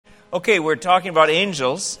Okay, we're talking about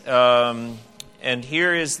angels, and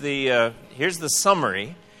here's the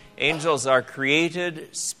summary. Angels are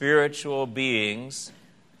created spiritual beings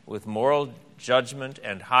with moral judgment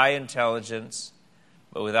and high intelligence,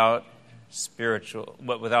 but without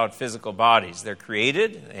physical bodies. They're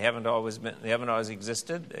created. They haven't always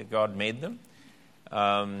existed. God made them,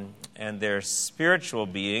 and they're spiritual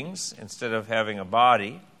beings instead of having a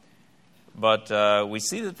body. But we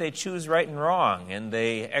see that they choose right and wrong, and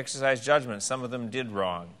they exercise judgment. Some of them did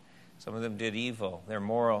wrong. Some of them did evil. They're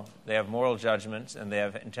moral. They have moral judgments, and they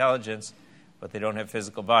have intelligence, but they don't have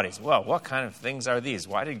physical bodies. Well, what kind of things are these?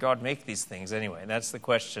 Why did God make these things anyway? And that's the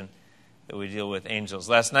question that we deal with angels.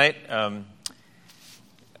 Last night, I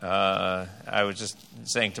was just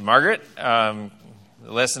saying to Margaret, the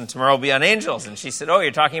lesson tomorrow will be on angels. And she said, "Oh,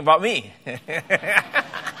 you're talking about me."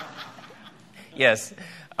 Yes.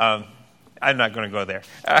 I'm not going to go there.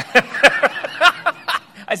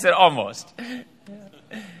 I said almost.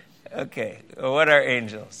 Okay, what are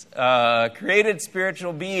angels? Created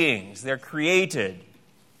spiritual beings. They're created.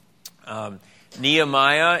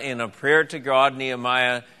 Nehemiah, in a prayer to God,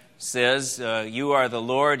 Nehemiah says, "You are the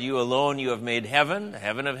Lord, you alone, you have made heaven, the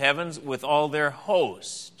heaven of heavens, with all their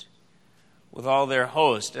host." With all their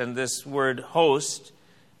host. And this word host,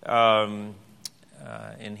 in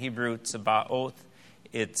Hebrew, tzabaoth,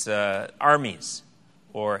 it's armies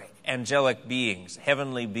or angelic beings,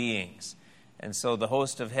 heavenly beings. And so the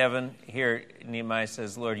host of heaven, here Nehemiah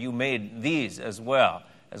says, "Lord, you made these as well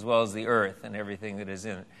as the earth and everything that is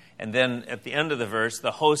in it." And then at the end of the verse,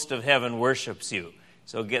 the host of heaven worships you.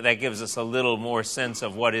 So that gives us a little more sense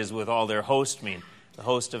of what is with all their host mean. The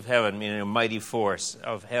host of heaven meaning a mighty force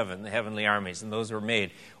of heaven, the heavenly armies, and those were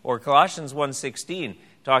made. Or Colossians 1:16,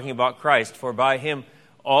 talking about Christ, "For by him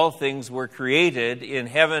all things were created in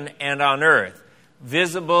heaven and on earth,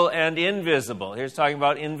 visible and invisible." Here's talking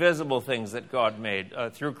about invisible things that God made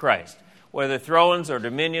through Christ. Whether thrones or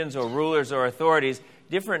dominions or rulers or authorities,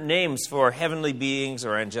 different names for heavenly beings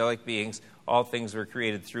or angelic beings, all things were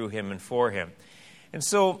created through him and for him. And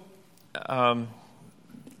so,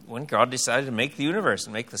 when God decided to make the universe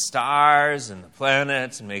and make the stars and the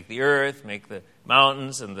planets and make the earth, make the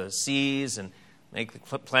mountains and the seas and make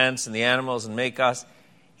the plants and the animals and make us,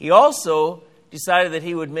 he also decided that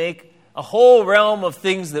he would make a whole realm of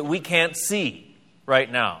things that we can't see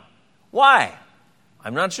right now. Why?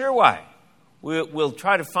 I'm not sure why. We'll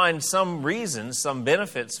try to find some reasons, some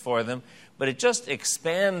benefits for them, but it just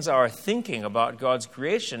expands our thinking about God's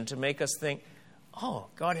creation to make us think, oh,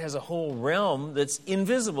 God has a whole realm that's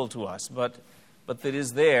invisible to us, but that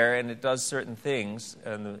is there, and it does certain things,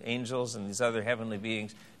 and the angels and these other heavenly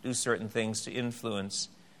beings do certain things to influence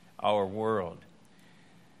our world.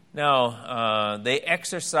 Now, they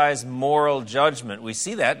exercise moral judgment. We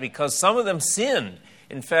see that because some of them sinned.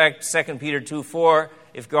 In fact, 2 Peter 2:4,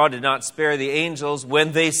 "If God did not spare the angels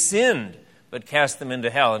when they sinned, but cast them into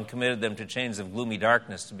hell and committed them to chains of gloomy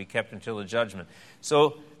darkness to be kept until the judgment."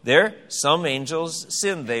 So some angels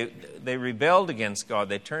sinned. They rebelled against God.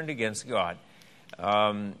 They turned against God.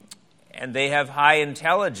 And they have high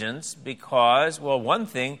intelligence because, well, one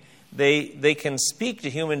thing, they can speak to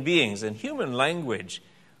human beings. And human language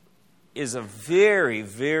is a very,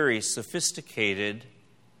 very sophisticated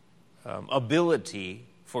ability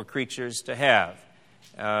for creatures to have.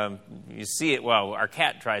 You see it, well, our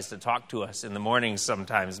cat tries to talk to us in the mornings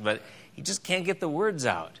sometimes, but he just can't get the words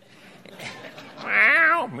out.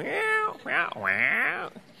 Meow, meow, meow,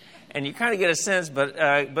 meow. And you kind of get a sense,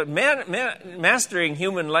 but mastering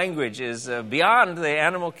human language is beyond the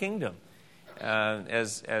animal kingdom.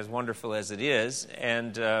 As wonderful as it is,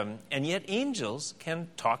 and yet angels can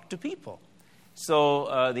talk to people.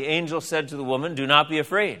 So the angel said to the woman, "Do not be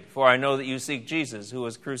afraid, for I know that you seek Jesus, who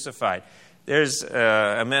was crucified." There's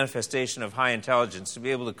a manifestation of high intelligence to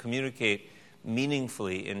be able to communicate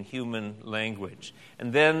meaningfully in human language.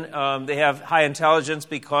 And then they have high intelligence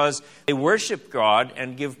because they worship God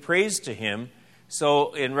and give praise to him.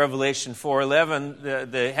 So in Revelation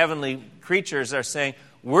 4:11, the heavenly creatures are saying,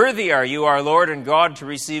 "Worthy are you, our Lord and God, to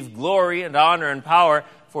receive glory and honor and power,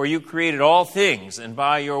 for you created all things, and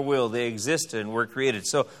by your will they existed and were created."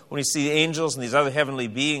 So when we see the angels and these other heavenly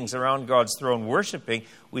beings around God's throne worshiping,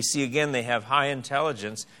 we see again they have high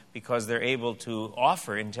intelligence because they're able to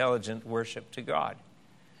offer intelligent worship to God.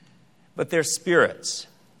 But they're spirits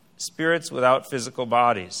without physical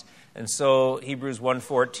bodies. And so Hebrews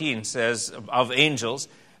 1:14 says of angels,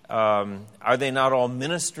 "Are they not all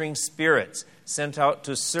ministering spirits sent out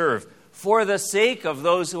to serve for the sake of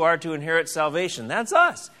those who are to inherit salvation?" That's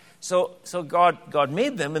us. So God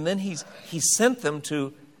made them, and then He sent them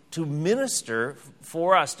to minister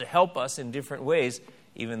for us, to help us in different ways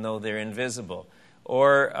even though they're invisible.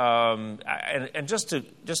 Or, and just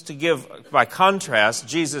to give, by contrast,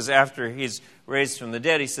 Jesus, after he's raised from the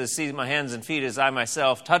dead, he says, see my hands and feet as I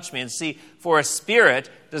myself, touch me and see, for a spirit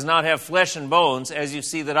does not have flesh and bones as you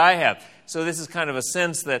see that I have. So this is kind of a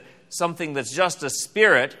sense that something that's just a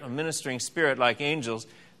spirit, a ministering spirit like angels,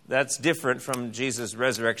 that's different from Jesus'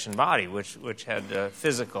 resurrection body, which had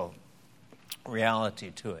physical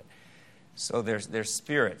reality to it. So they're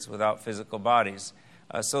spirits without physical bodies.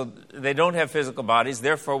 So they don't have physical bodies,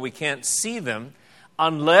 therefore we can't see them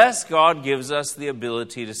unless God gives us the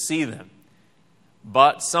ability to see them.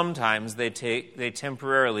 But sometimes they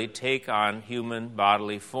temporarily take on human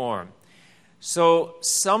bodily form. So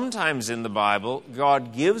sometimes in the Bible,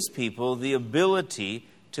 God gives people the ability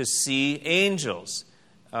to see angels.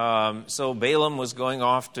 So Balaam was going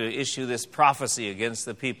off to issue this prophecy against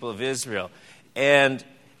the people of Israel. And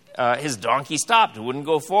his donkey stopped. It wouldn't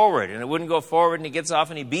go forward. And it wouldn't go forward, and he gets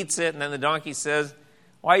off and he beats it. And then the donkey says,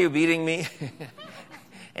 why are you beating me?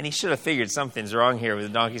 And he should have figured something's wrong here when the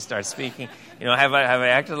donkey starts speaking. Have I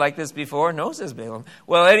acted like this before? No, says Balaam.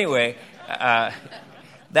 Well, anyway,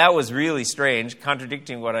 that was really strange,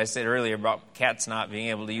 contradicting what I said earlier about cats not being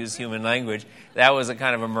able to use human language. That was a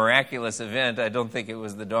kind of a miraculous event. I don't think it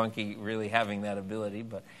was the donkey really having that ability.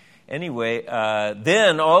 But anyway,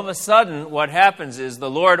 then all of a sudden what happens is the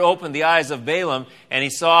Lord opened the eyes of Balaam, and he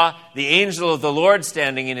saw the angel of the Lord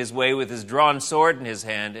standing in his way with his drawn sword in his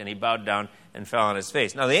hand, and he bowed down and fell on his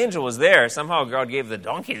face. Now the angel was there. Somehow God gave the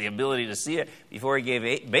donkey the ability to see it before he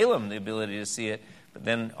gave Balaam the ability to see it. But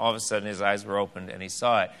then all of a sudden his eyes were opened and he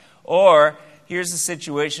saw it. Or here's the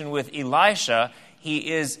situation with Elisha.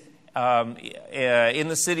 He is in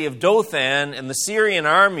the city of Dothan, and the Syrian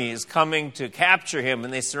army is coming to capture him,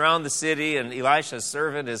 and they surround the city, and Elisha's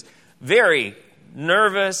servant is very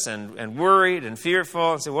nervous and worried and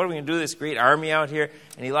fearful and say, what are we going to do with this great army out here?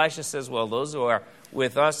 And Elisha says, well, those who are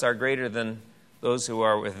with us are greater than those who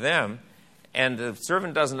are with them. And the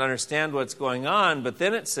servant doesn't understand what's going on, but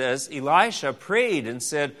then it says, Elisha prayed and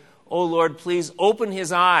said, O Lord, please open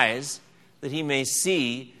his eyes that he may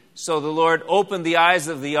see. So the Lord opened the eyes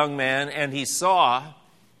of the young man, and he saw,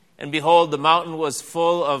 and behold, the mountain was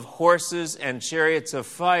full of horses and chariots of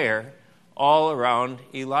fire all around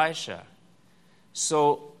Elisha.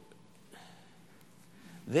 So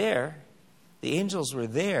there, the angels were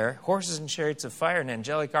there, horses and chariots of fire, an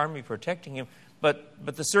angelic army protecting him, but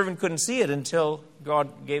the servant couldn't see it until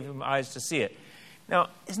God gave him eyes to see it. Now,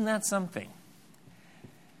 isn't that something?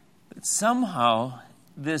 That somehow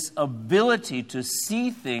this ability to see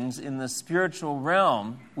things in the spiritual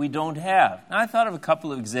realm we don't have. Now, I thought of a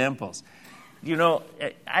couple of examples. I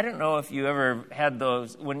don't know if you ever had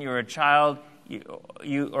those when you were a child,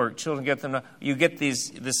 you or children get them. You get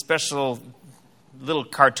this special little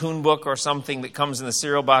cartoon book or something that comes in the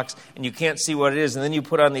cereal box, and you can't see what it is, and then you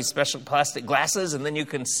put on these special plastic glasses, and then you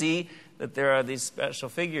can see that there are these special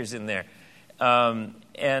figures in there. But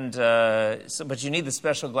you need the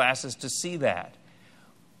special glasses to see that.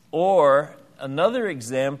 Or another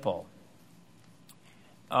example,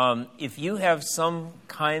 if you have some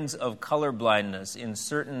kinds of color blindness in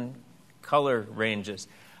certain color ranges,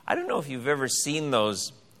 I don't know if you've ever seen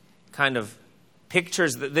those kind of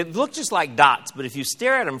pictures that they look just like dots, but if you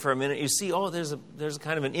stare at them for a minute, you see, there's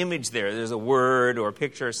kind of an image there. There's a word or a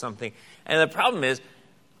picture or something. And the problem is,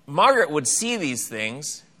 Margaret would see these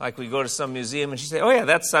things, like we go to some museum, and she'd say, oh yeah,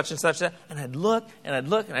 that's such and such. And I'd look, and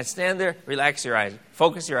I'd stand there, relax your eyes,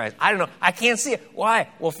 focus your eyes. I don't know, I can't see it. Why?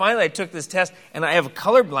 Well, finally I took this test, and I have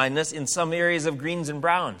color blindness in some areas of greens and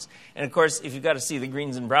browns. And of course, if you've got to see the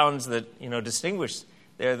greens and browns that, distinguish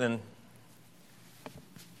there, then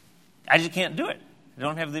I just can't do it. I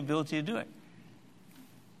don't have the ability to do it.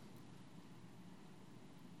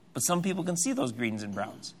 But some people can see those greens and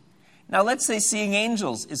browns. Now, let's say seeing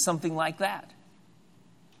angels is something like that.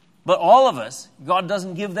 But all of us, God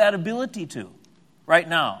doesn't give that ability to right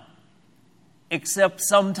now. Except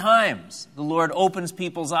sometimes the Lord opens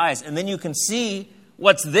people's eyes, and then you can see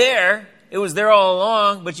what's there. It was there all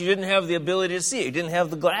along, but you didn't have the ability to see it. You didn't have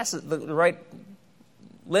the glasses, the right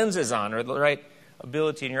lenses on, or the right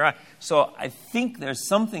ability in your eye. So I think there's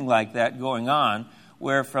something like that going on,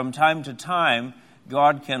 where from time to time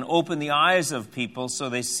God can open the eyes of people so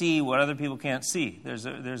they see what other people can't see. There's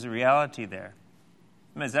a reality there.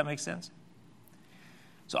 Does that make sense?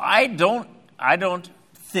 So I'm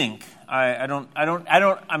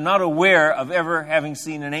not aware of ever having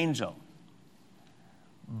seen an angel.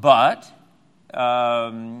 But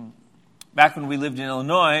back when we lived in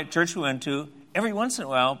Illinois, church we went to, every once in a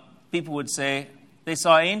while people would say they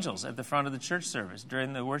saw angels at the front of the church service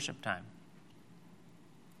during the worship time.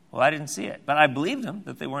 Well, I didn't see it, but I believed them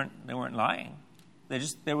that they weren't lying.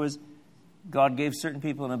 God gave certain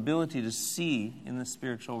people an ability to see in the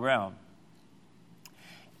spiritual realm.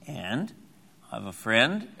 And I have a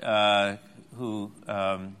friend who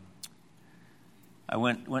I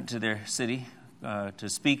went to their city to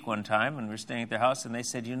speak one time, and we were staying at their house, and they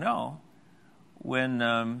said, when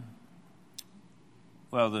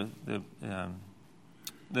of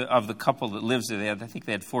the couple that lives there, I think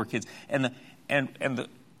they had 4 kids,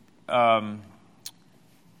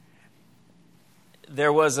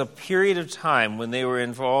 there was a period of time when they were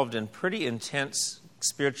involved in pretty intense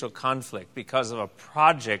spiritual conflict because of a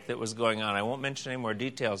project that was going on. I won't mention any more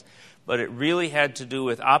details, but it really had to do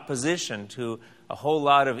with opposition to a whole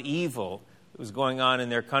lot of evil that was going on in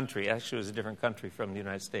their country. Actually, it was a different country from the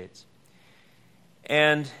United States.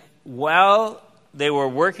 And while they were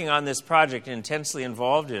working on this project, intensely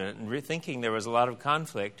involved in it, and rethinking there was a lot of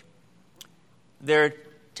conflict, their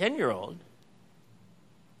 10-year-old,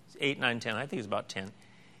 8, 9, 10, I think he was about 10,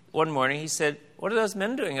 one morning he said, "What are those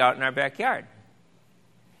men doing out in our backyard?"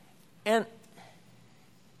 And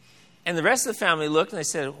the rest of the family looked and they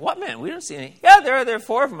said, "What men? We don't see any." "Yeah, there are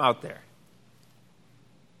 4 of them out there."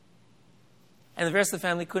 And the rest of the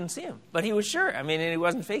family couldn't see him. But he was sure. And he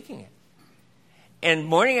wasn't faking it. And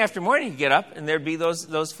morning after morning he'd get up and there'd be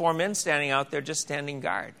those 4 men standing out there just standing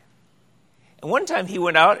guard. And one time he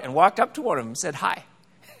went out and walked up to one of them and said, "Hi."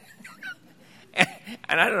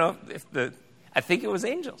 And I don't know I think it was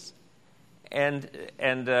angels. And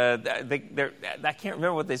I can't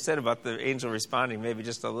remember what they said about the angel responding, maybe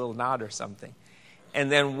just a little nod or something. And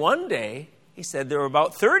then one day, he said there were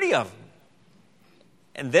about 30 of them.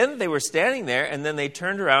 And then they were standing there, and then they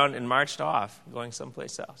turned around and marched off, going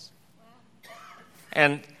someplace else.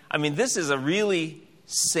 And, this is a really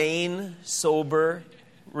sane, sober,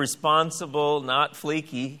 responsible, not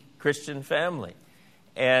flaky Christian family.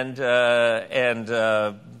 And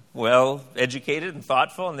well-educated and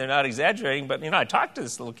thoughtful, and they're not exaggerating. But, I talked to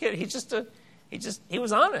this little kid. He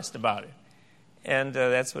was honest about it. And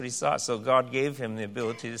that's what he saw. So God gave him the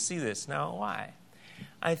ability to see this. Now, why?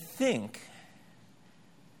 I think,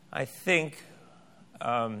 why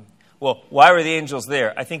were the angels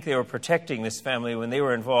there? I think they were protecting this family when they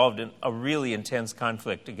were involved in a really intense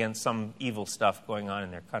conflict against some evil stuff going on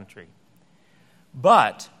in their country.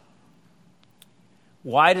 But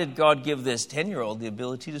why did God give this 10-year-old the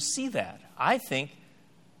ability to see that? I think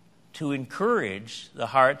to encourage the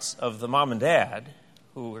hearts of the mom and dad,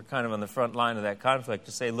 who were kind of on the front line of that conflict,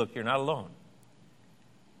 to say, "Look, you're not alone."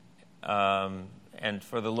 And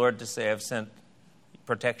for the Lord to say, "I've sent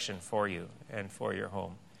protection for you and for your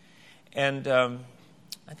home." And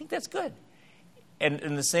I think that's good. And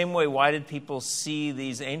in the same way, why did people see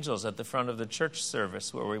these angels at the front of the church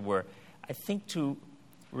service where we were? I think to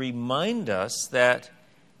remind us that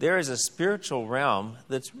there is a spiritual realm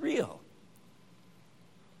that's real.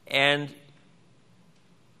 And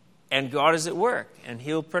God is at work, and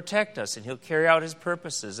He'll protect us, and He'll carry out His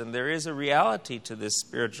purposes. And there is a reality to this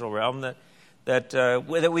spiritual realm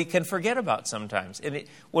that we can forget about sometimes. And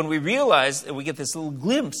when we realize that we get this little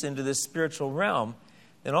glimpse into this spiritual realm,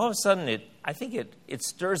 then all of a sudden I think it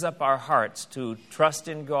stirs up our hearts to trust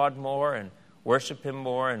in God more and worship Him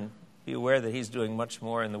more and be aware that He's doing much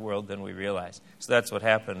more in the world than we realize. So that's what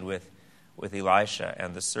happened with Elisha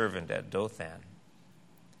and the servant at Dothan.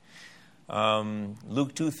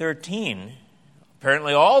 Luke 2:13,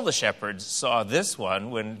 apparently all the shepherds saw this one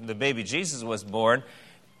when the baby Jesus was born.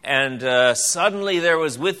 And suddenly there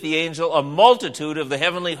was with the angel a multitude of the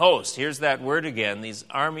heavenly host. Here's that word again, these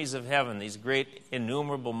armies of heaven, these great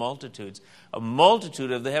innumerable multitudes. A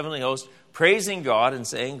multitude of the heavenly host praising God and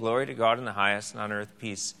saying, "Glory to God in the highest, and on earth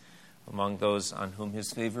peace among those on whom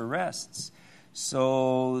His favor rests."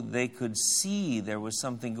 So they could see there was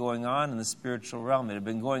something going on in the spiritual realm. It had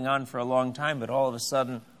been going on for a long time, but all of a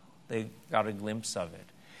sudden they got a glimpse of it.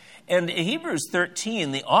 And in Hebrews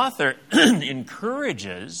 13, the author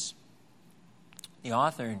encourages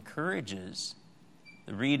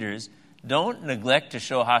the readers, "Don't neglect to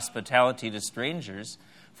show hospitality to strangers,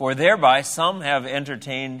 for thereby some have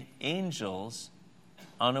entertained angels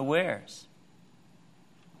unawares."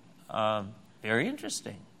 Very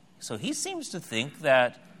interesting. So he seems to think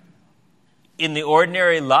that in the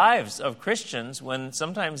ordinary lives of Christians, when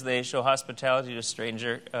sometimes they show hospitality to a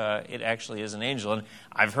stranger, it actually is an angel. And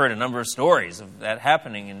I've heard a number of stories of that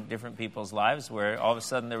happening in different people's lives where all of a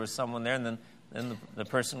sudden there was someone there and then the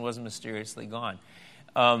person was mysteriously gone.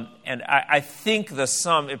 And I think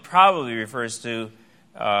it probably refers to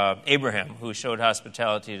Abraham, who showed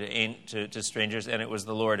hospitality to strangers, and it was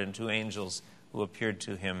the Lord and 2 angels who appeared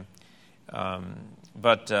to him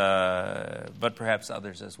but perhaps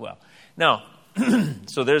others as well. Now,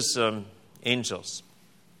 so there's angels.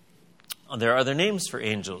 There are other names for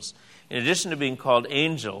angels. In addition to being called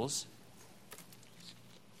angels,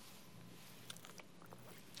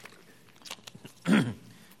 I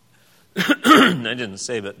didn't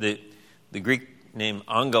say, but the Greek name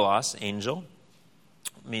angelos, angel,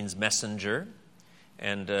 means messenger,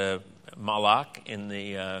 and malach in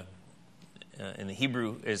the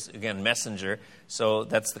Hebrew is again messenger. So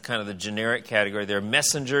that's the kind of the generic category. They're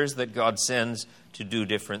messengers that God sends to do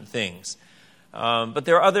different things. But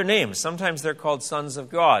there are other names. Sometimes they're called sons of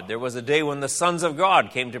God. There was a day when the sons of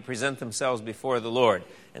God came to present themselves before the Lord,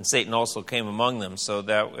 and Satan also came among them, so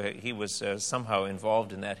that he was somehow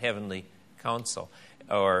involved in that heavenly council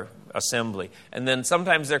or assembly. And then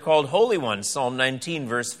sometimes they're called holy ones. Psalm 19,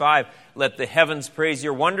 verse 5, "Let the heavens praise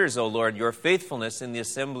your wonders, O Lord, your faithfulness in the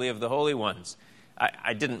assembly of the holy ones."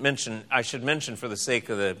 I should mention for the sake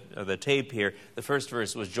of the tape here, the first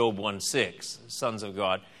verse was Job 1:6, sons of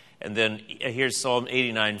God. And then here's Psalm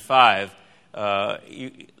 89:5.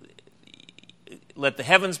 "Let the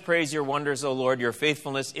heavens praise your wonders, O Lord, your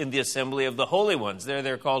faithfulness in the assembly of the holy ones."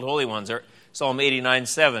 They're called holy ones. Or Psalm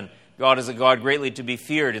 89:7. "God is a God greatly to be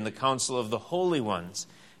feared in the council of the holy ones,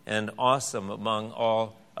 and awesome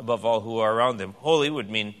above all who are around them." Holy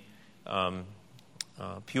would mean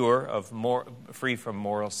pure, free from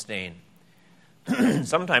moral stain.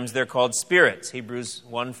 Sometimes they're called spirits. Hebrews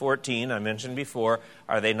 1:14, I mentioned before,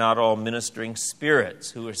 "Are they not all ministering spirits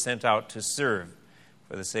who are sent out to serve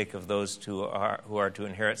for the sake of those who are to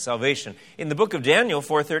inherit salvation?" In the book of Daniel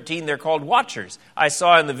 4:13, they're called watchers. "I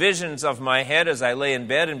saw in the visions of my head as I lay in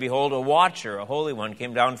bed, and behold, a watcher, a holy one,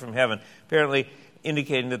 came down from heaven," apparently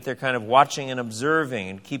indicating that they're kind of watching and observing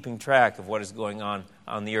and keeping track of what is going on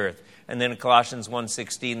the earth. And then in Colossians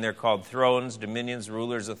 1:16, they're called thrones, dominions,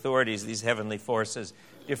 rulers, authorities, these heavenly forces,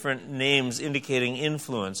 different names indicating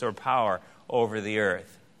influence or power over the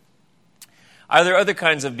earth. Are there other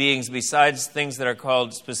kinds of beings besides things that are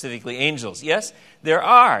called specifically angels? Yes, there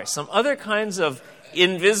are some other kinds of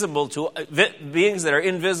beings that are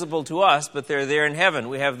invisible to us, but they're there in heaven.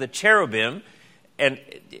 We have the cherubim, and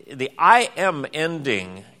the I am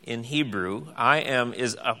ending in Hebrew. I am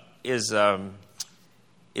is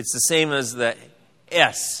it's the same as the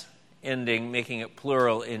S ending, making it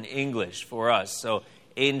plural in English for us. So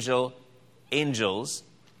angels in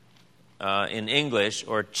English,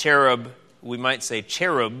 or cherub, we might say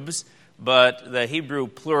cherubs, but the Hebrew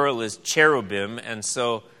plural is cherubim, and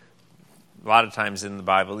so a lot of times in the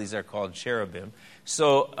Bible these are called cherubim.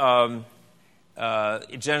 So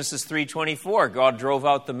Genesis 3:24, God drove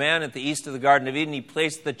out the man at the east of the Garden of Eden. He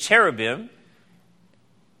placed the cherubim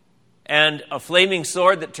and a flaming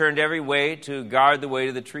sword that turned every way to guard the way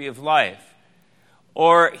to the tree of life.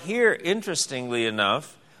 Or here, interestingly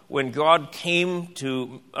enough, when God came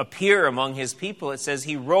to appear among his people, it says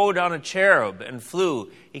he rode on a cherub and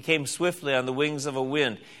flew. He came swiftly on the wings of a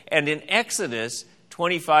wind. And in Exodus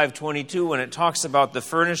 25:22, when it talks about the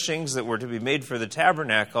furnishings that were to be made for the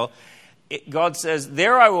tabernacle, God says,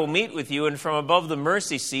 "There I will meet with you, and from above the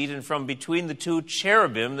mercy seat and from between the two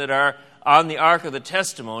cherubim that are on the ark of the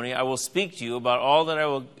testimony, I will speak to you about all that I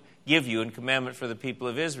will give you in commandment for the people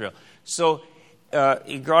of Israel." So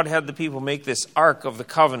God had the people make this ark of the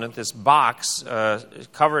covenant, this box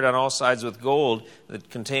covered on all sides with gold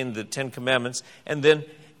that contained the 10 Commandments, and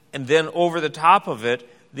then over the top of it,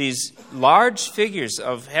 these large figures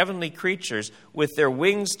of heavenly creatures with their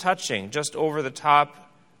wings touching just over the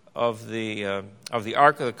top of the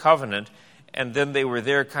ark of the covenant, and then they were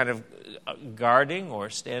there kind of guarding or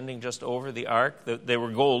standing just over the ark. They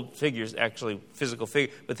were gold figures, actually physical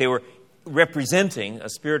figures, but they were representing a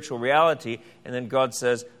spiritual reality. And then God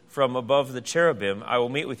says, "From above the cherubim, I will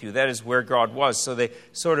meet with you." That is where God was. So they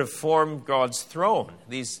sort of formed God's throne.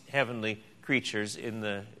 These heavenly creatures at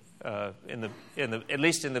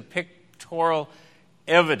least in the pictorial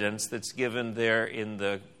evidence that's given there in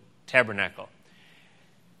the tabernacle.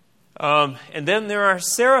 And then there are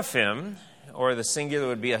seraphim, or the singular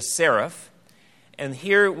would be a seraph. And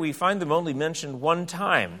here we find them only mentioned one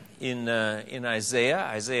time in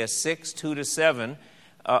Isaiah 6:2-7.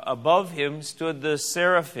 Above him stood the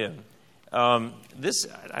seraphim. I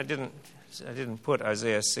didn't put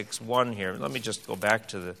Isaiah 6:1 here. Let me just go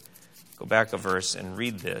back a verse and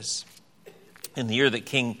read this. "In the year that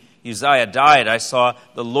King Uzziah died, I saw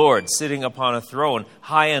the Lord sitting upon a throne,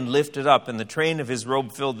 high and lifted up, and the train of his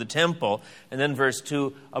robe filled the temple." And then verse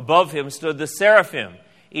 2, "Above him stood the seraphim.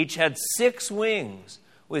 Each had 6 wings.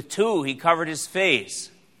 With 2 he covered his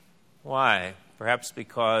face." Why? Perhaps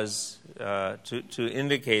because to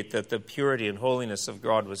indicate that the purity and holiness of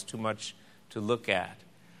God was too much to look at.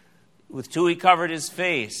 With two he covered his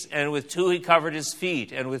face, and with two he covered his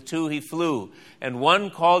feet, and with two he flew. And one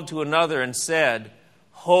called to another and said,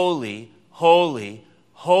 Holy, holy,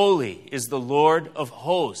 holy is the Lord of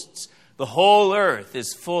hosts. The whole earth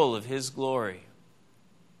is full of his glory.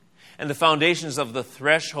 And the foundations of the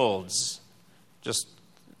thresholds, just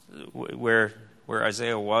where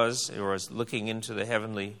Isaiah was, or was looking into the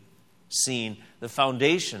heavenly scene, the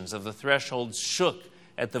foundations of the thresholds shook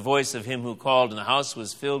at the voice of him who called, and the house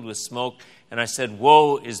was filled with smoke. And I said,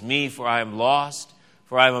 Woe is me, for I am lost,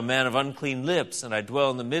 for I am a man of unclean lips, and I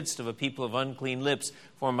dwell in the midst of a people of unclean lips,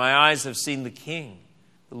 for my eyes have seen the King,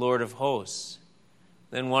 the Lord of hosts.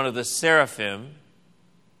 Then one of the seraphim,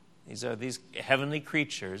 these are these heavenly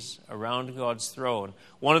creatures around God's throne,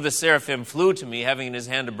 one of the seraphim flew to me, having in his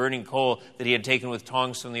hand a burning coal that he had taken with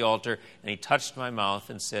tongs from the altar, and he touched my mouth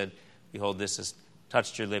and said, Behold, this has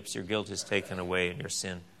touched your lips, your guilt is taken away, and your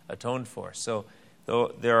sin atoned for. So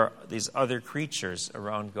there are these other creatures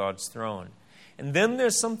around God's throne. And then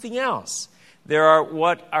there's something else. There are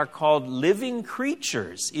what are called living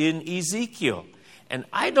creatures in Ezekiel. And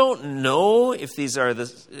I don't know if these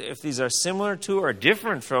are similar to or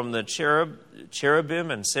different from the cherubim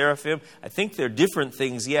and seraphim. I think they're different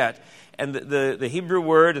things yet. And the Hebrew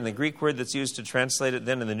word and the Greek word that's used to translate it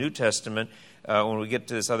then in the New Testament, when we get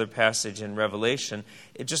to this other passage in Revelation,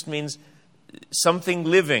 it just means something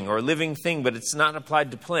living or living thing, but it's not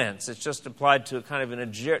applied to plants. It's just applied to kind of in a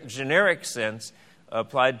generic sense,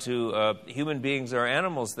 applied to human beings or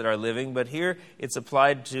animals that are living, but here it's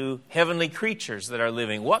applied to heavenly creatures that are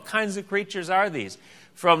living. What kinds of creatures are these?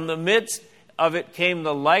 From the midst of it came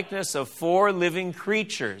the likeness of 4 living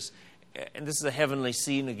creatures. And this is a heavenly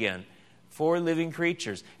scene again. 4 living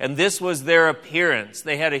creatures. And this was their appearance.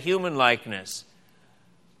 They had a human likeness,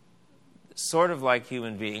 sort of like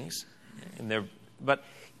human beings. But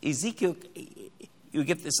Ezekiel, you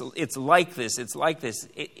get this, it's like this, it's like this.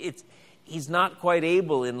 He's not quite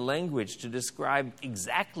able in language to describe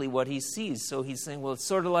exactly what he sees. So he's saying, well, it's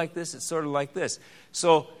sort of like this, it's sort of like this.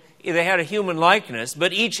 So they had a human likeness,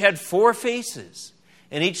 but each had 4 faces,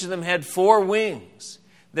 and each of them had 4 wings.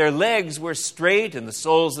 Their legs were straight, and the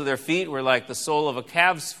soles of their feet were like the sole of a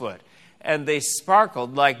calf's foot. And they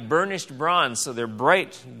sparkled like burnished bronze, so they're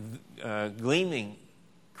bright, gleaming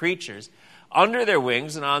creatures. Under their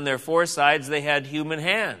wings and on their 4 sides, they had human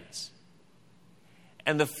hands.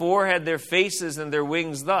 And the 4 had their faces and their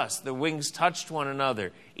wings thus. The wings touched one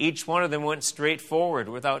another. Each one of them went straight forward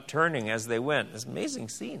without turning as they went. This amazing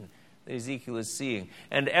scene that Ezekiel is seeing.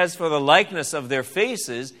 And as for the likeness of their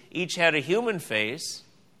faces, each had a human face.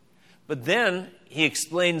 But then he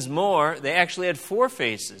explains more. They actually had 4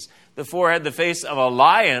 faces. The 4 had the face of a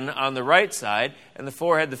lion on the right side, and the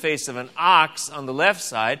 4 had the face of an ox on the left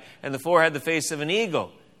side, and the 4 had the face of an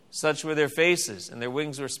eagle. Such were their faces, and their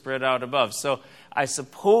wings were spread out above. So I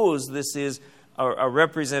suppose this is a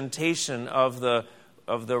representation of the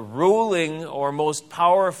ruling or most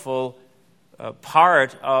powerful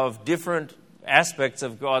part of different aspects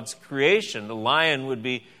of God's creation. The lion would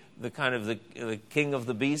be the kind of the king of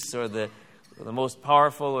the beasts, or the most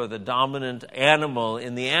powerful or the dominant animal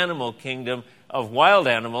in the animal kingdom of wild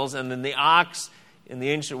animals. And then the ox in the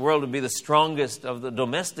ancient world would be the strongest of the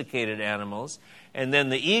domesticated animals. And then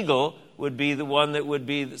the eagle would be the one that would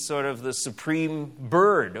be sort of the supreme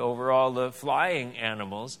bird over all the flying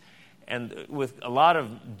animals, and with a lot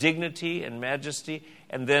of dignity and majesty.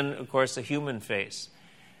 And then, of course, a human face.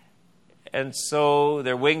 And so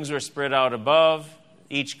their wings were spread out above.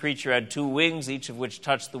 Each creature had 2 wings, each of which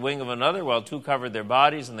touched the wing of another, while 2 covered their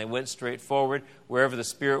bodies, and they went straight forward. Wherever the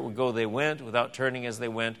Spirit would go, they went, without turning as they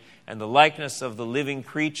went. And the likeness of the living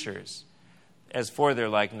creatures, as for their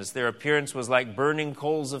likeness, their appearance was like burning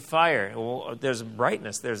coals of fire. Well, there's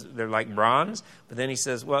brightness. They're like bronze. But then he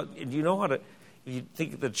says, well, do you know how to... If you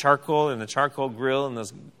think of the charcoal and the charcoal grill, and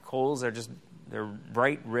those coals they're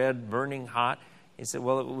bright red, burning hot. He said,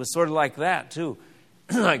 well, it was sort of like that, too.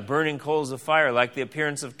 Like burning coals of fire, like the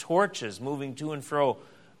appearance of torches moving to and fro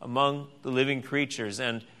among the living creatures.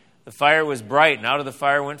 And the fire was bright, and out of the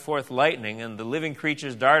fire went forth lightning, and the living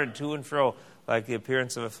creatures darted to and fro like the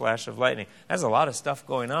appearance of a flash of lightning. There's a lot of stuff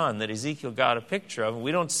going on that Ezekiel got a picture of, and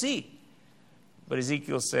we don't see. But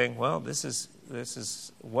Ezekiel's saying, well, this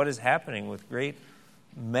is what is happening with great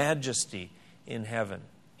majesty in heaven.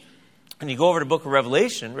 And you go over to the book of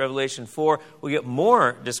Revelation, Revelation 4, we get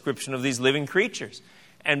more description of these living creatures.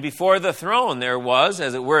 And before the throne there was,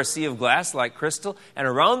 as it were, a sea of glass like crystal. And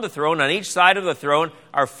around the throne, on each side of the throne,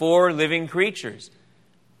 are 4 living creatures.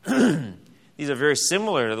 These are very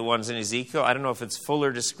similar to the ones in Ezekiel. I don't know if it's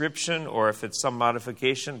fuller description or if it's some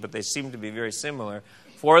modification, but they seem to be very similar.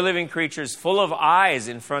 4 living creatures full of eyes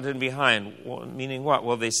in front and behind. Well, meaning what?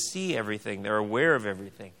 Well, they see everything. They're aware of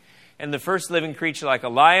everything. And the first living creature like a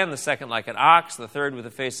lion, the second like an ox, the third with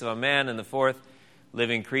the face of a man, and the fourth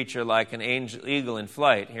living creature like an eagle in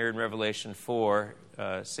flight, here in Revelation 4,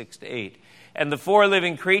 6 to 8. And the 4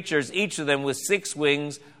 living creatures, each of them with 6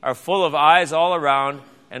 wings, are full of eyes all around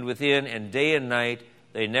and within, and day and night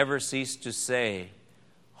they never cease to say,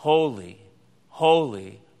 Holy,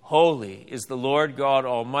 holy, holy is the Lord God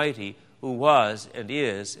Almighty, who was and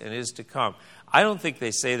is to come. I don't think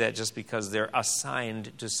they say that just because they're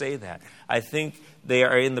assigned to say that. I think they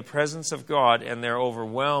are in the presence of God and they're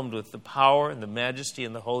overwhelmed with the power and the majesty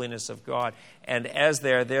and the holiness of God. And as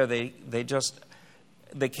they're there, they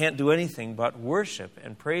can't do anything but worship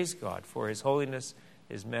and praise God for His holiness,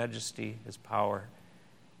 His majesty, His power.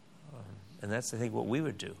 And that's, I think, what we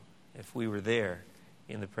would do if we were there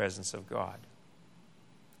in the presence of God.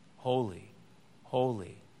 Holy,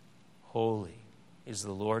 holy, holy is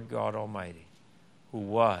the Lord God Almighty, who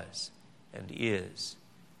was and is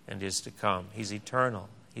to come. He's eternal.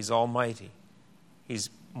 He's almighty.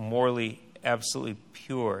 He's morally absolutely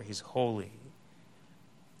pure. He's holy.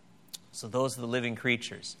 So those are the living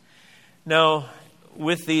creatures. Now,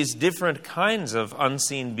 with these different kinds of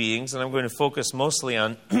unseen beings, and I'm going to focus mostly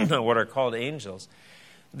on what are called angels,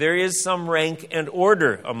 there is some rank and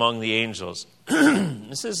order among the angels.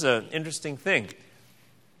 This is an interesting thing.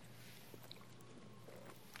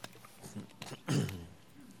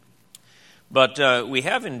 But we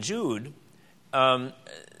have in Jude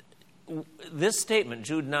this statement,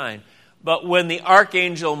 Jude 9, but when the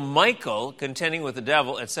archangel Michael, contending with the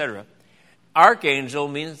devil, etc.,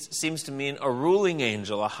 archangel seems to mean a ruling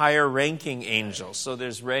angel, a higher ranking angel. So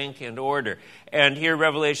there's rank and order. And here,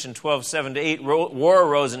 Revelation 12, 7 to 8, war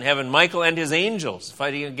arose in heaven. Michael and his angels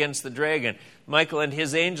fighting against the dragon. Michael and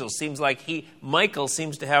his angels. Seems like Michael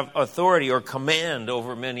seems to have authority or command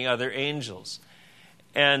over many other angels.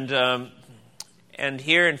 And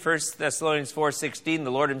here in 1 Thessalonians 4:16,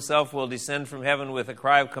 the Lord himself will descend from heaven with a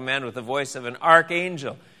cry of command, with the voice of an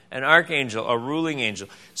archangel, a ruling angel.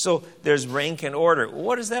 So there's rank and order.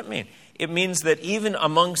 What does that mean? It means that even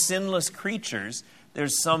among sinless creatures,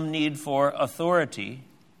 there's some need for authority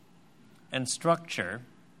and structure.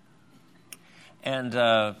 And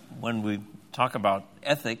when we talk about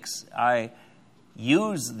ethics, I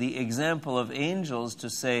use the example of angels to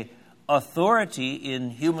say authority in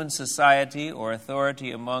human society or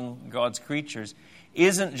authority among God's creatures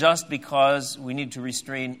isn't just because we need to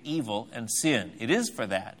restrain evil and sin. It is for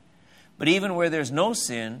that. But even where there's no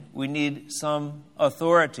sin, we need some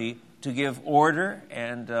authority to give order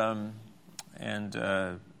and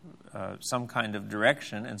some kind of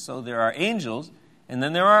direction. And so there are angels, and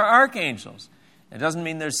then there are archangels. It doesn't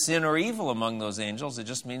mean there's sin or evil among those angels. It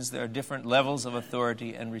just means there are different levels of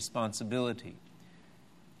authority and responsibility.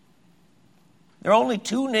 There are only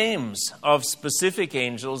 2 names of specific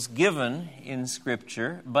angels given in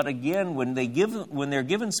Scripture, but again, when they're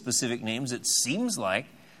given specific names, it seems like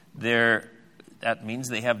that means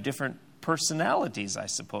they have different personalities, I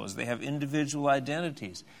suppose. They have individual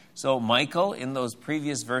identities. So Michael, in those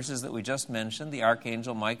previous verses that we just mentioned, the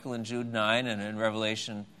archangel Michael in Jude 9 and in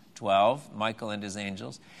Revelation 12, Michael and his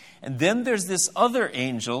angels. And then there's this other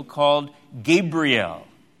angel called Gabriel.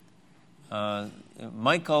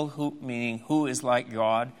 Michael, meaning who is like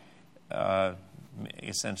God,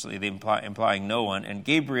 essentially implying no one, and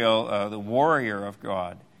Gabriel, the warrior of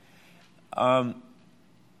God.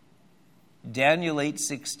 Daniel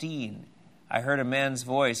 8:16, I heard a man's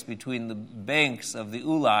voice between the banks of the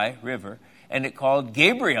Ulai River, and it called,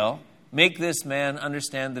 Gabriel, make this man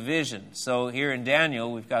understand the vision. So here in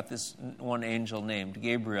Daniel, we've got this one angel named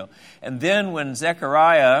Gabriel. And then when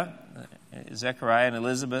Zechariah and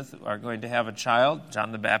Elizabeth are going to have a child,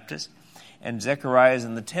 John the Baptist, and Zechariah is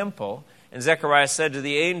in the temple, and Zechariah said to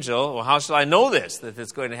the angel, well, how shall I know this, that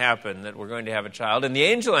it's going to happen, that we're going to have a child? And the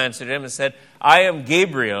angel answered him and said, I am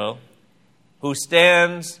Gabriel, who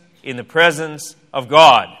stands in the presence of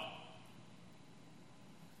God.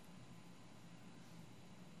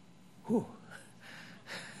 Whew.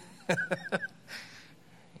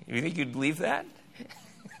 You think you'd believe that?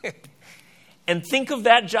 And think of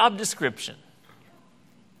that job description.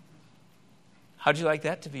 How'd you like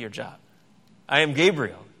that to be your job? I am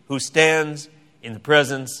Gabriel, who stands in the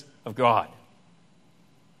presence of God.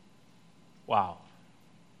 Wow.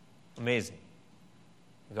 Amazing.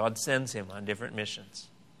 God sends him on different missions.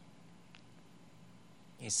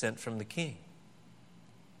 He's sent from the King,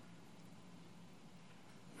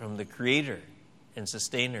 from the Creator and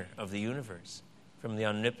Sustainer of the universe, from the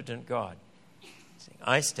omnipotent God.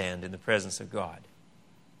 I stand in the presence of God,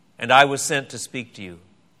 and I was sent to speak to you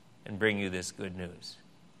and bring you this good news.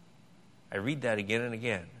 I read that again and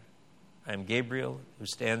again. I am Gabriel who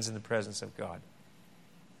stands in the presence of God.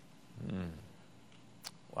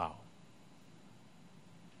 Wow.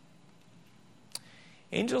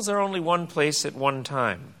 Angels are only one place at one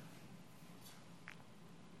time.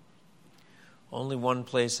 Only one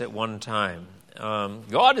place at one time.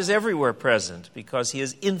 God is everywhere present because He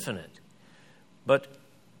is infinite. But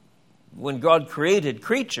when God created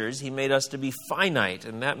creatures, He made us to be finite,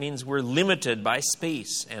 and that means we're limited by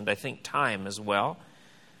space and I think time as well.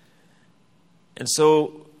 And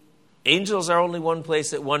so angels are only one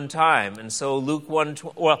place at one time. And so Luke 1,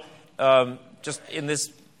 just in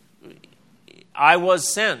this, I was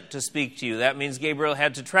sent to speak to you. That means Gabriel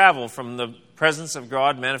had to travel from the presence of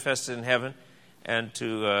God manifested in heaven and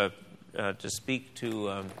to speak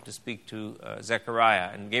to Zechariah.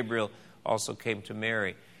 And Gabriel also came to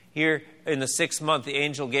Mary. Here in the 6th month, the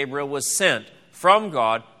angel Gabriel was sent from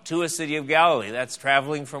God to a city of Galilee. That's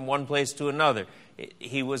traveling from one place to another.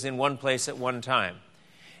 He was in one place at one time.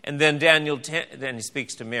 And then Daniel 10, then he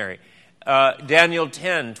speaks to Mary. Daniel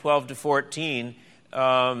 10, 12 to 14,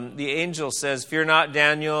 the angel says, "Fear not,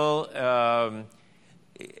 Daniel,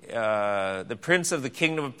 the prince of the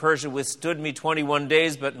kingdom of Persia withstood me 21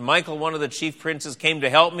 days, but Michael, one of the chief princes, came to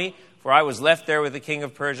help me, for I was left there with the king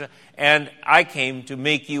of Persia, and I came to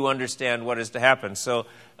make you understand what is to happen." So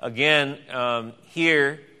again,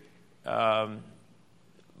 here,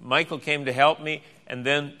 Michael came to help me, and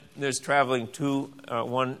then there's traveling to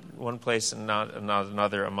one place and not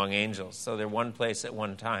another among angels. So they're one place at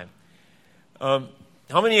one time. How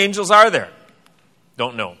many angels are there?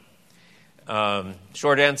 Don't know.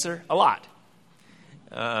 Short answer, a lot.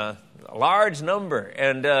 A large number.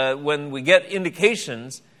 And when we get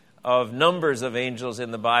indications of numbers of angels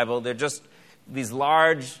in the Bible, they're just these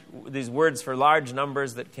words for large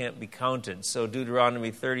numbers that can't be counted. So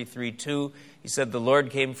Deuteronomy 33:2, he said, "The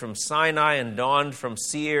Lord came from Sinai and dawned from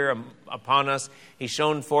Seir upon us. He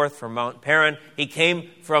shone forth from Mount Paran. He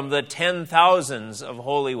came from the 10,000s of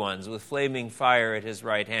holy ones with flaming fire at His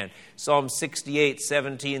right hand." Psalm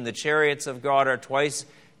 68:17, "The chariots of God are twice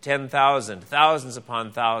 10,000, thousands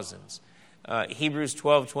upon thousands." Hebrews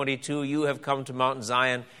 12:22, "You have come to Mount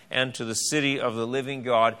Zion and to the city of the living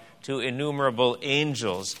God, to innumerable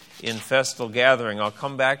angels in festal gathering." I'll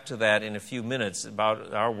come back to that in a few minutes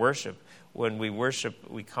about our worship. When we worship,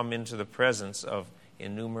 we come into the presence of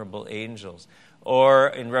innumerable angels. Or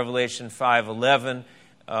in Revelation 5:11,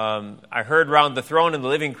 "I heard round the throne and the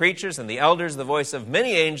living creatures and the elders the voice of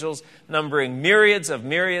many angels, numbering myriads of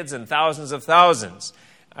myriads and thousands of thousands."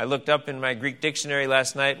 I looked up in my Greek dictionary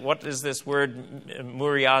last night. What is this word,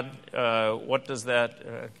 myriad? What does that?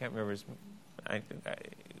 I can't remember.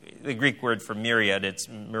 The Greek word for myriad, it's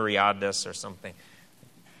myriados or something.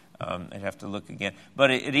 I'd have to look again. But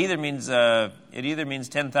it either means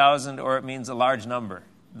 10,000 or it means a large number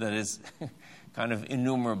that is kind of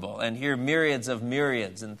innumerable. And here, myriads of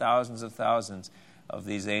myriads and thousands of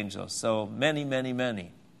these angels. So many, many,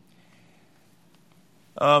 many.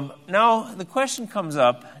 Now, the question comes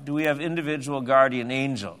up, do we have individual guardian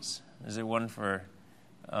angels? Is there one for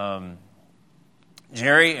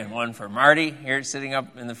Jerry and one for Marty here sitting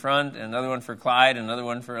up in the front, and another one for Clyde, and another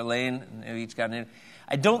one for Elaine, and they've each got an angel?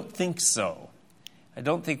 I don't think so. I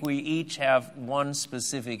don't think we each have one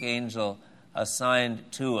specific angel assigned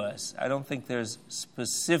to us. I don't think there's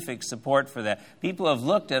specific support for that. People have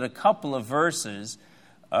looked at a couple of verses,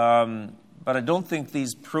 but I don't think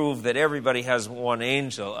these prove that everybody has one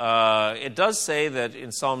angel. It does say that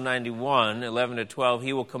in Psalm 91, 11 to 12,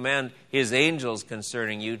 He will command His angels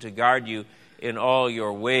concerning you to guard you in all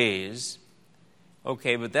your ways.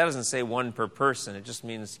 Okay, but that doesn't say one per person. It just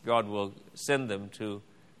means God will send them to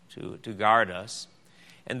guard us.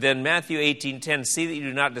 And then Matthew 18:10, "See that you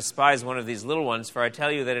do not despise one of these little ones, for I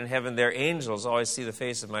tell you that in heaven their angels always see the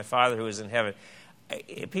face of my Father who is in heaven."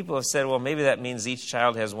 People have said, well, maybe that means each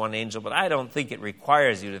child has one angel, but I don't think it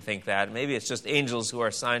requires you to think that. Maybe it's just angels who are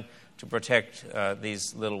assigned to protect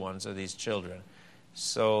these little ones or these children.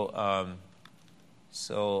 So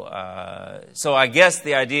I guess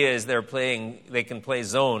the idea is they can play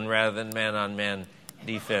zone rather than man-on-man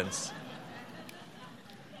defense.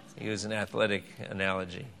 To use an athletic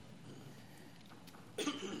analogy.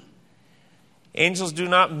 Angels do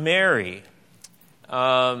not marry.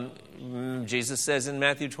 Jesus says in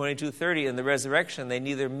Matthew 22:30, in the resurrection, they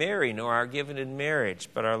neither marry nor are given in marriage,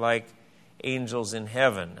 but are like angels in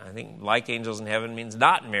heaven. I think like angels in heaven means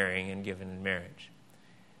not marrying and given in marriage.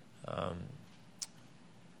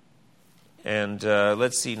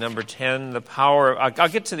 Let's see, number 10, the power. I'll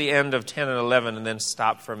get to the end of 10 and 11 and then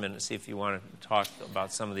stop for a minute and see if you want to talk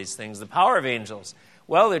about some of these things. The power of angels.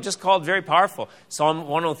 Well, they're just called very powerful. Psalm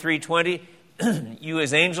 103:20, you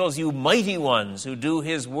as angels, you mighty ones who do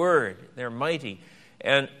his word. They're mighty.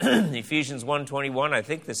 And Ephesians 1:21, I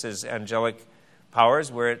think this is angelic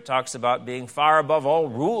powers, where it talks about being far above all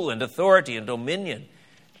rule and authority and dominion,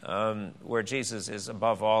 where Jesus is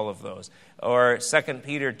above all of those. Or 2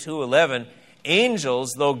 Peter 2:11,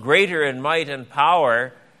 angels, though greater in might and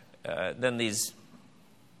power than these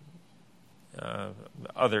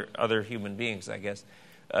other human beings, I guess,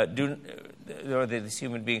 these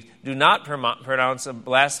human beings, do not pronounce a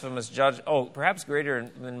blasphemous judge. Oh, perhaps greater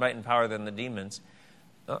in might and power than the demons.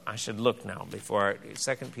 Oh, I should look now before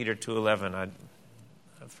 2 Peter 2:11. I've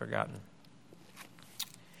forgotten.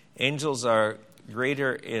 Angels are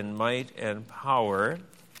greater in might and power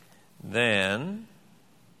than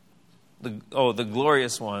the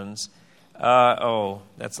glorious ones.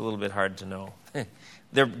 That's a little bit hard to know.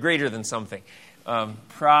 They're greater than something.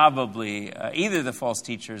 Probably either the false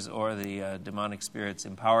teachers or the demonic spirits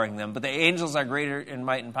empowering them. But the angels are greater in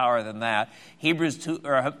might and power than that. Hebrews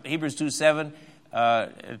 2:7,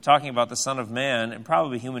 talking about the Son of Man, and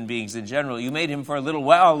probably human beings in general, you made him for a little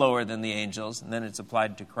while lower than the angels, and then it's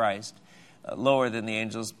applied to Christ. Lower than the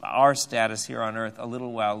angels. Our status here on earth, a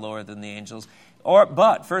little while lower than the angels.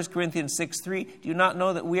 But 1 Corinthians 6:3, do you not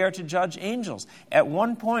know that we are to judge angels? At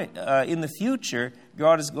one point in the future,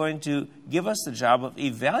 God is going to give us the job of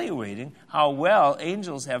evaluating how well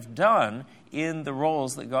angels have done in the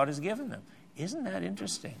roles that God has given them. Isn't that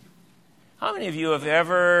interesting? How many of you have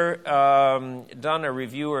ever done a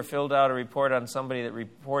review or filled out a report on somebody that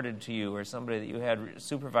reported to you or somebody that you had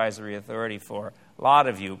supervisory authority for? A lot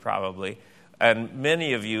of you probably. And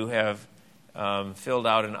many of you have filled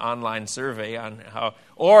out an online survey on how,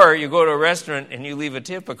 or you go to a restaurant and you leave a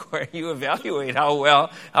tip, you evaluate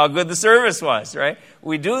how good the service was, right?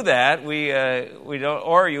 We do that. We don't,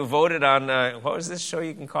 or you voted on, what was this show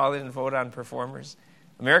you can call it and vote on performers?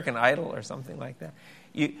 American Idol or something like that.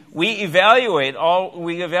 We evaluate a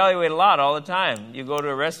lot all the time. You go to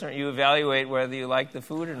a restaurant, you evaluate whether you like the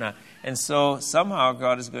food or not. And so somehow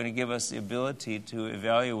God is going to give us the ability to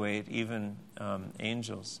evaluate even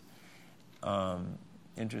angels.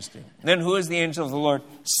 Interesting. Then who is the angel of the Lord?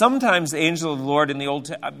 Sometimes the angel of the Lord in the Old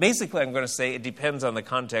Testament, basically I'm going to say it depends on the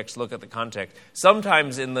context. Look at the context.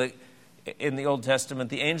 Sometimes in the Old Testament,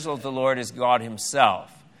 the angel of the Lord is God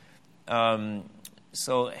himself.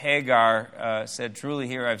 So Hagar said, truly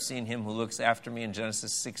here I've seen him who looks after me in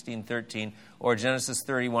Genesis 16:13, or Genesis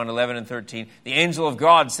 31:11 and 13. The angel of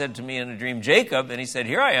God said to me in a dream, Jacob, and he said,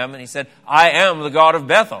 here I am. And he said, I am the God of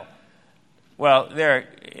Bethel. Well,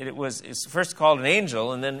 it's first called an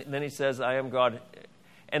angel, and then he says, I am God.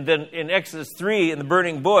 And then in Exodus 3, in the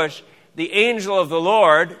burning bush, the angel of the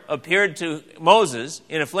Lord appeared to Moses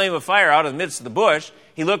in a flame of fire out of the midst of the bush.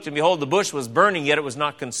 He looked, and behold, the bush was burning, yet it was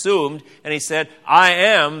not consumed. And he said, I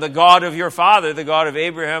am the God of your father, the God of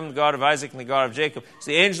Abraham, the God of Isaac, and the God of Jacob.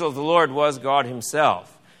 So the angel of the Lord was God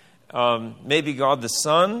himself. Maybe God the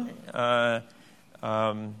Son.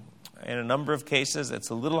 In a number of cases, it's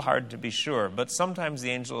a little hard to be sure. But sometimes the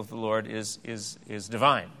angel of the Lord is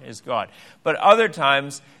divine, is God. But other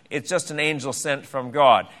times, it's just an angel sent from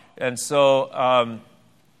God. And so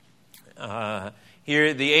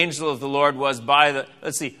here, the angel of the Lord was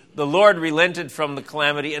the Lord relented from the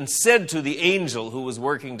calamity and said to the angel who was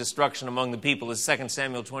working destruction among the people, as 2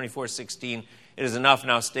 Samuel 24:16, it is enough,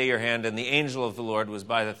 now stay your hand. And the angel of the Lord was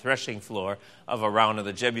by the threshing floor of Araunah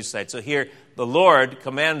the Jebusite. So here, the Lord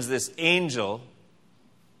commands this angel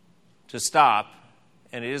to stop,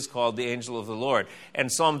 and it is called the angel of the Lord. And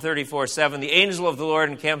Psalm 34:7, the angel of the Lord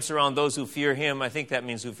encamps around those who fear him. I think that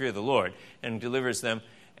means who fear the Lord, and delivers them.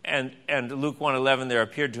 And Luke 1:11, there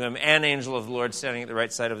appeared to him an angel of the Lord standing at the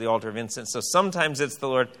right side of the altar of incense. So sometimes it's the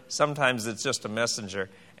Lord, sometimes it's just a messenger,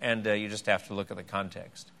 and you just have to look at the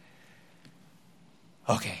context.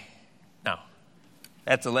 Okay, now,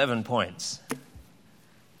 that's 11 points.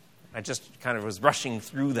 I just kind of was rushing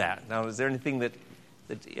through that. Now, is there anything that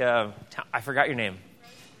I forgot your name?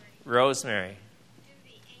 Rosemary. Do the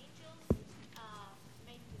angels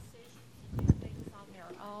make decisions and things on their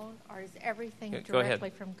own, or is everything directly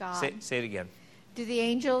from God? Say it again. Do the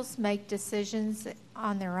angels make decisions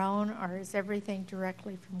on their own, or is everything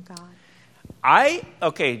directly from God?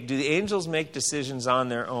 Do the angels make decisions on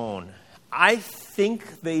their own? I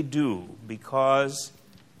think they do, because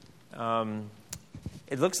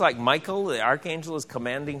it looks like Michael, the archangel, is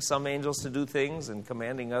commanding some angels to do things and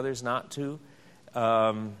commanding others not to.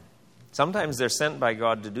 Sometimes they're sent by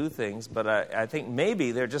God to do things, but I think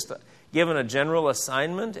maybe they're just given a general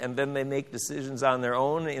assignment, and then they make decisions on their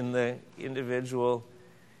own in the individual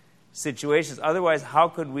situations. Otherwise, how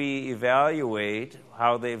could we evaluate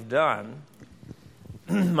how they've done?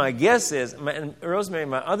 My guess is, Rosemary,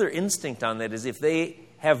 my other instinct on that is if they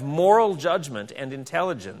have moral judgment and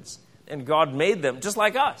intelligence, and God made them, just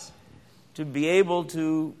like us, to be able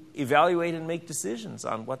to evaluate and make decisions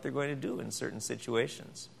on what they're going to do in certain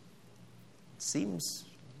situations. It seems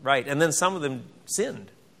right. And then some of them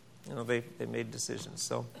sinned. They made decisions.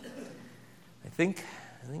 So I think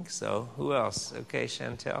so. Who else? Okay,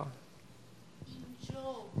 Chantel. In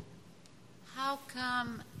Job, how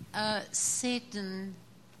come Satan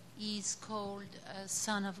is called a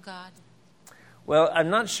son of God? Well, I'm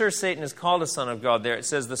not sure Satan is called a son of God there. It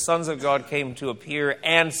says the sons of God came to appear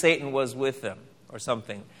and Satan was with them or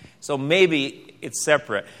something. So maybe it's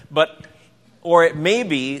separate. Or it may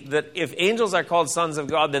be that if angels are called sons of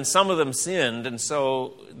God, then some of them sinned and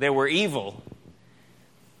so they were evil.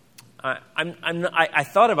 I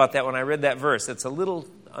thought about that when I read that verse. It's a little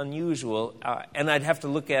unusual, and I'd have to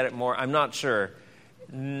look at it more. I'm not sure.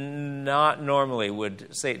 Not normally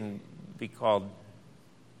would Satan be called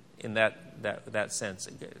in that sense,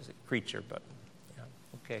 a creature, but yeah.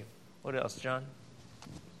 Okay. What else, John?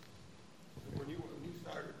 When you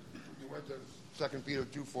started, you went to 2 Peter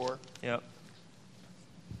 2:4. Yep.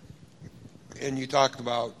 And you talked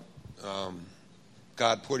about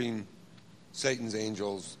God putting Satan's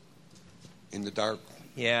angels in the dark.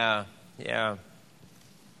 Yeah.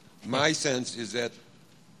 My sense is that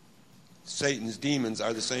Satan's demons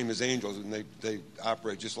are the same as angels, and they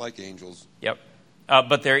operate just like angels. Yep.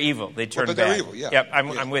 But they're evil. They turn bad. But they're evil, yeah. Yep,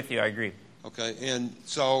 I'm with you. I agree. Okay, and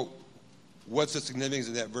so what's the significance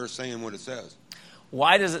of that verse saying what it says?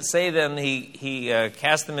 Why does it say then he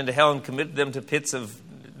cast them into hell and committed them to pits of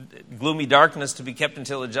gloomy darkness to be kept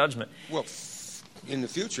until the judgment? Well, in the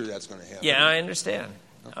future that's going to happen. Yeah, I understand.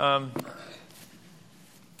 Okay.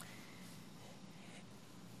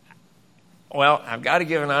 Well, I've got to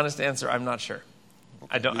give an honest answer. I'm not sure.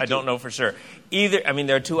 Okay, I don't know for sure.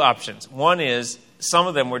 There are two options. One is some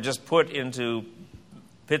of them were just put into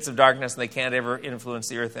pits of darkness and they can't ever influence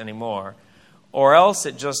the earth anymore. Or else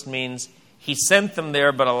it just means he sent them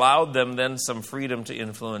there but allowed them then some freedom to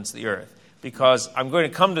influence the earth. Because I'm going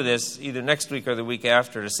to come to this either next week or the week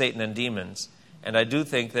after, to Satan and demons. And I do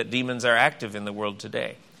think that demons are active in the world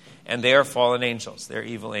today. And they are fallen angels. They're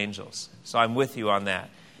evil angels. So I'm with you on that.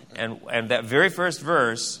 And that very first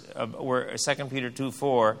verse, where 2 Peter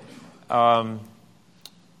 2:4,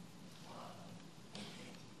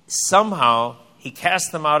 somehow he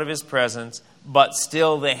cast them out of his presence, but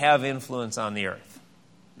still they have influence on the earth.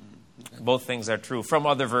 Okay. Both things are true from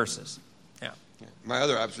other verses. Yeah. My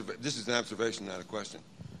other observation, this is an observation, not a question,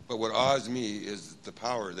 but what awes me is the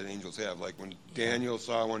power that angels have. Like when Daniel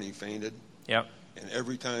saw one, he fainted. Yep. And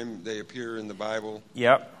every time they appear in the Bible,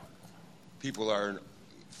 yep, people are in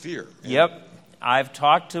fear. Yep. I've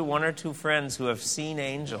talked to one or two friends who have seen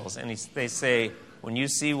angels, and they say, when you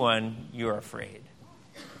see one, you're afraid.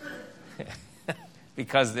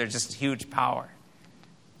 Because they're just huge power.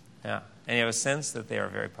 Yeah. And you have a sense that they are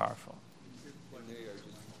very powerful. When they are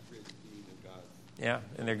just created beings of God. Yeah.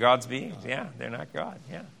 And they're God's beings. Yeah. They're not God.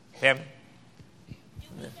 Yeah. Pam?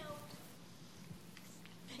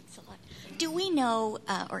 Do we know,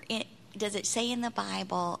 does it say in the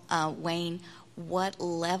Bible, Wayne, what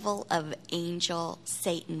level of angel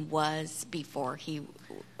Satan was before he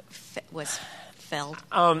was felled?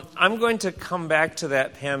 I'm going to come back to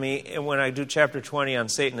that, Pammy, when I do chapter 20 on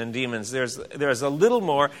Satan and demons. There's a little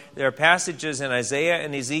more. There are passages in Isaiah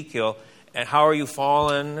and Ezekiel. And how are you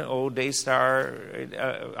fallen, O day star?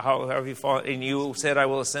 How have you fallen? And you said, I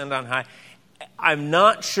will ascend on high. I'm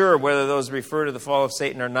not sure whether those refer to the fall of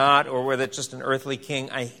Satan or not, or whether it's just an earthly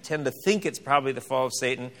king. I tend to think it's probably the fall of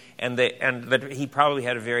Satan, and that he probably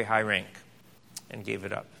had a very high rank and gave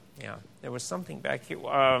it up. Yeah. There was something back here.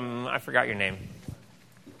 I forgot your name.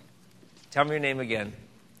 Tell me your name again.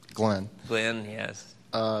 Glenn. Glenn, yes.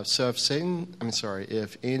 So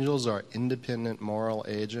if angels are independent moral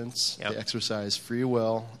agents, yep, they exercise free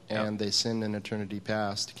will, and yep, they sinned in eternity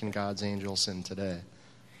past, can God's angels sin today?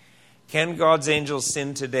 Can God's angels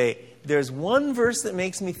sin today? There's one verse that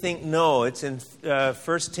makes me think no. It's in 1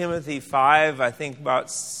 Timothy 5, I think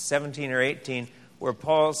about 17 or 18, where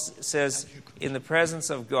Paul says, in the presence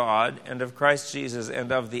of God and of Christ Jesus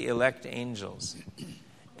and of the elect angels.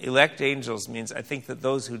 Elect angels means I think that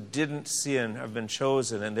those who didn't sin have been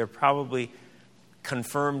chosen, and they're probably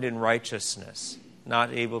confirmed in righteousness,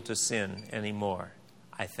 not able to sin anymore,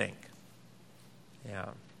 I think. Yeah.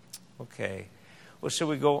 Okay. Well, should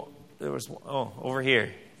we go? There was, over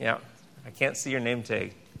here. Yeah. I can't see your name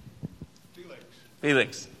tag. Felix.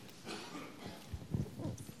 Felix.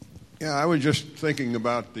 Yeah, I was just thinking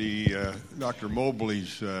about the Dr.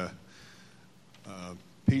 Mobley's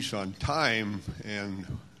piece on time and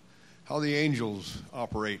how the angels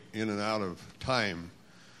operate in and out of time,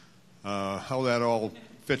 how that all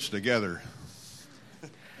fits together.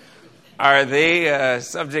 Are they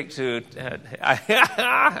subject to...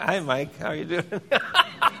 Hi, Mike. How are you doing?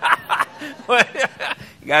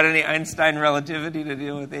 You got any Einstein relativity to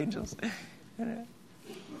deal with angels?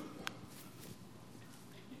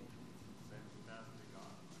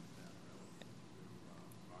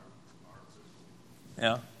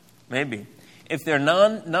 Yeah, maybe. If they're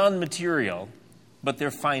non-material, but they're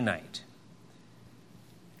finite.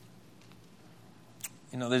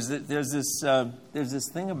 You know, there's this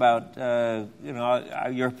thing about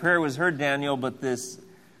your prayer was heard, Daniel, but this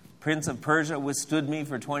prince of Persia withstood me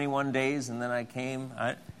for 21 days, and then I came.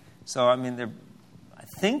 I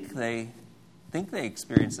think they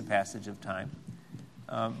experience the passage of time,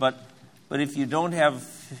 but if you don't have,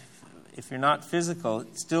 if you're not physical,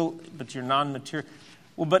 but you're non-material.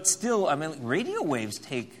 Well, but still, radio waves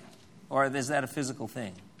take, or is that a physical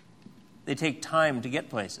thing? They take time to get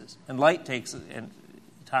places, and light takes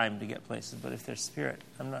time to get places. But if they're spirit,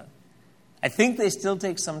 I think they still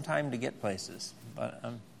take some time to get places, but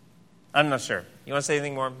I'm not sure. You want to say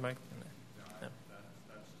anything more, Mike? No.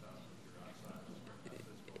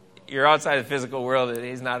 You're outside the physical world.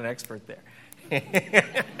 He's not an expert there.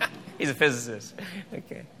 He's a physicist.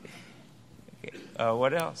 Okay.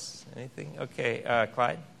 What else? Anything? Okay,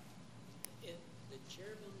 Clyde? The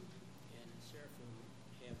cherubim and seraphim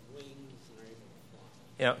have wings and are able to fly.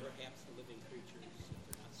 Yeah. Perhaps the living creatures, if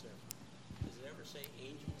they're not seraphim. Does it ever say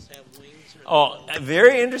angels have wings? Oh,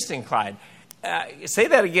 very interesting, Clyde. Say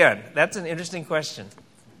that again. That's an interesting question.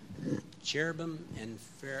 Cherubim and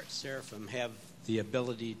seraphim have the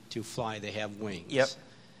ability to fly. They have wings. Yep.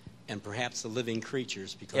 And perhaps the living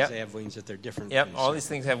creatures, because they have wings that they're different. Yep, all these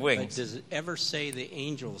things have wings. But does it ever say the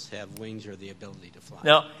angels have wings or the ability to fly?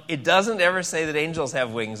 No, it doesn't ever say that angels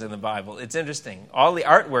have wings in the Bible. It's interesting. All the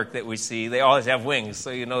artwork that we see, they always have wings,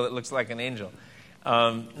 so you know it looks like an angel.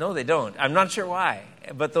 No, they don't. I'm not sure why.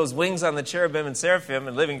 But those wings on the cherubim and seraphim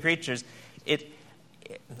and living creatures, I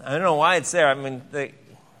don't know why it's there.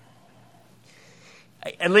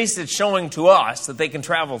 At least it's showing to us that they can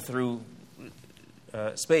travel through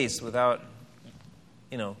space without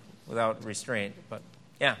restraint. But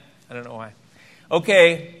yeah, I don't know why.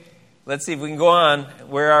 Okay, let's see if we can go on.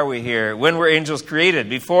 Where are we here? When were angels created?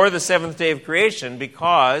 Before the seventh day of creation,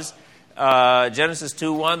 because Genesis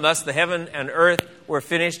 2:1, thus the heaven and earth were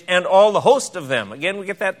finished, and all the host of them. Again, we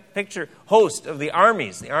get that picture, host of the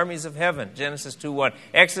armies of heaven, Genesis 2:1.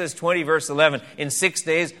 Exodus 20, verse 11, in 6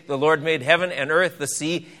 days the Lord made heaven and earth, the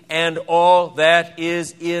sea, and all that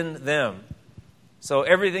is in them. So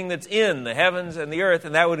everything that's in the heavens and the earth,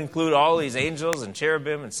 and that would include all these angels and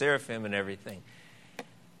cherubim and seraphim and everything.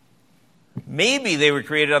 Maybe they were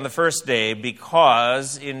created on the first day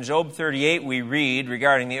because in Job 38 we read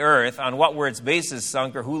regarding the earth, on what were its bases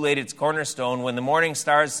sunk, or who laid its cornerstone, when the morning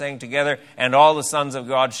stars sang together and all the sons of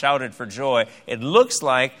God shouted for joy. It looks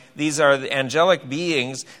like these are the angelic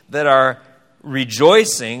beings that are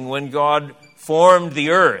rejoicing when God formed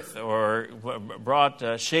the earth, or brought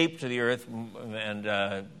shape to the earth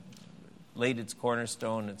and laid its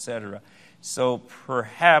cornerstone, etc. So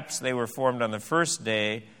perhaps they were formed on the first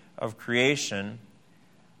day of creation.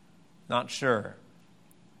 Not sure.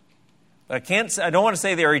 But I don't want to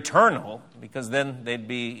say they're eternal, because then they'd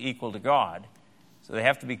be equal to God. So they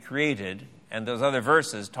have to be created, and those other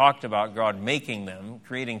verses talked about God making them,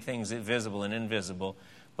 creating things visible and invisible.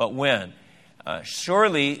 But when? Then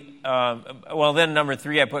number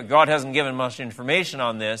 3, I put God hasn't given much information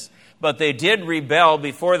on this, but they did rebel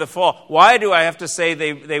before the fall. Why do I have to say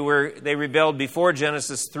they rebelled before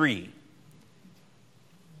Genesis 3?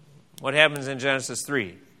 What happens in Genesis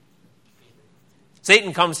 3?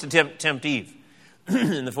 Satan comes to tempt Eve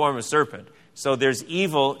in the form of a serpent. So there's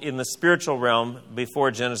evil in the spiritual realm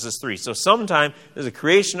before Genesis 3. So sometime there's a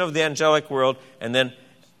creation of the angelic world, and then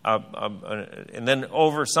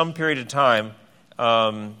over some period of time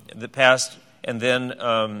that passed, and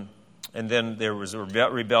then there was a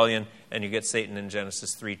rebellion, and you get Satan in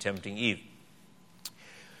Genesis 3 tempting Eve.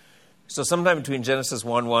 So sometime between Genesis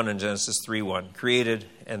 1:1 and Genesis 3:1, created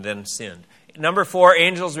and then sinned. Number 4,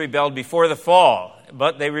 angels rebelled before the fall,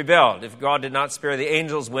 but they rebelled. If God did not spare the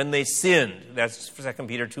angels when they sinned, that's 2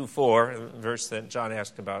 Peter 2:4, verse that John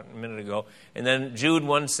asked about a minute ago. And then Jude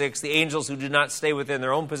 1:6, the angels who did not stay within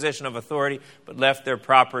their own position of authority, but left their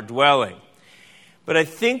proper dwelling. But I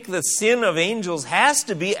think the sin of angels has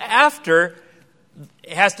to be after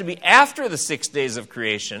the 6 days of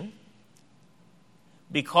creation,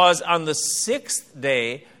 because on the sixth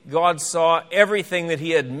day God saw everything that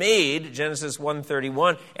he had made, Genesis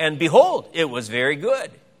 1:31, and behold, it was very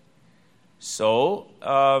good. So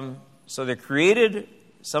they're created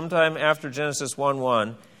sometime after Genesis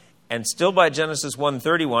 1:1, and still by Genesis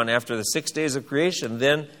 1:31, after the 6 days of creation,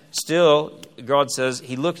 then still God says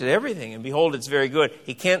he looked at everything, and behold, it's very good.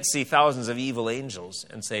 He can't see thousands of evil angels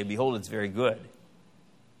and say, behold, it's very good.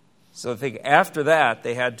 So I think after that,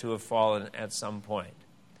 they had to have fallen at some point.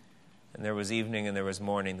 And there was evening and there was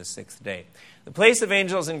morning the sixth day. The place of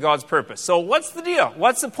angels in God's purpose. So what's the deal?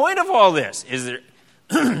 What's the point of all this? Is there?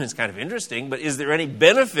 It's kind of interesting, but is there any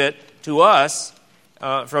benefit to us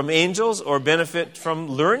from angels or benefit from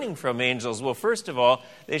learning from angels? Well, first of all,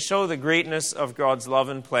 they show the greatness of God's love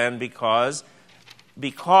and plan because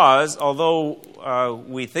although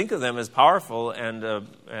we think of them as powerful and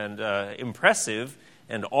impressive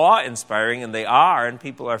and awe-inspiring, and they are, and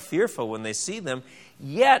people are fearful when they see them,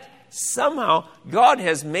 yet somehow God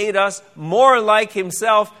has made us more like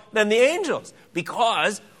himself than the angels,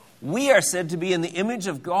 because we are said to be in the image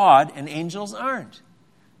of God, and angels aren't.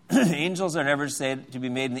 Angels are never said to be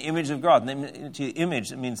made in the image of God.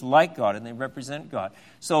 Image, it means like God, and they represent God.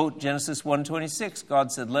 So Genesis 1:26,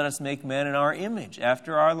 God said, let us make man in our image,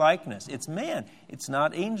 after our likeness. It's man, it's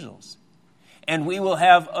not angels. And we will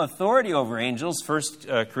have authority over angels.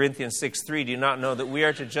 1 Corinthians 6:3, do you not know that we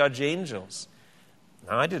are to judge angels?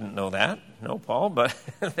 No, I didn't know that. No, Paul, but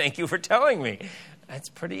thank you for telling me. That's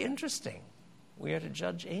pretty interesting. We are to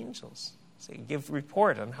judge angels. So give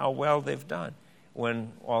report on how well they've done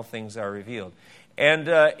when all things are revealed. And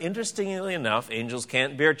interestingly enough, angels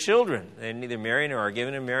can't bear children. They neither marry nor are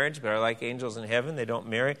given in marriage, but are like angels in heaven. They don't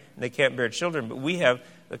marry, and they can't bear children. But we have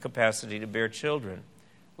the capacity to bear children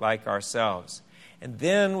like ourselves. And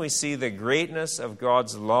then we see the greatness of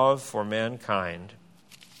God's love for mankind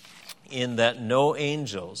in that no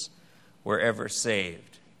angels were ever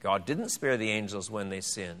saved. God didn't spare the angels when they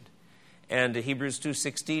sinned. And Hebrews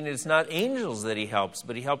 2:16, it's not angels that he helps,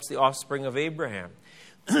 but he helps the offspring of Abraham.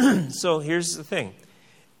 So here's the thing.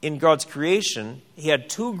 In God's creation, he had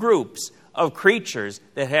two groups of creatures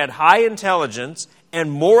that had high intelligence and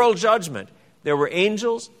moral judgment. There were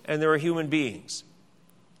angels and there were human beings.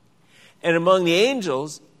 And among the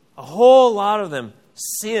angels, a whole lot of them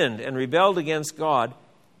sinned and rebelled against God,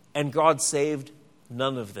 and God saved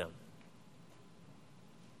none of them.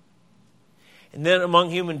 And then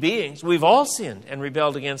among human beings, we've all sinned and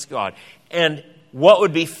rebelled against God. And what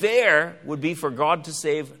would be fair would be for God to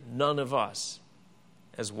save none of us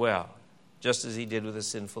as well, just as he did with the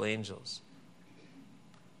sinful angels.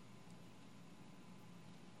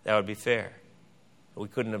 That would be fair. We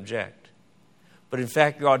couldn't object. But in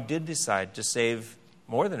fact, God did decide to save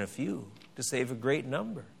more than a few, to save a great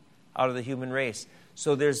number out of the human race.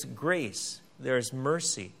 So there's grace, there's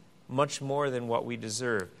mercy, much more than what we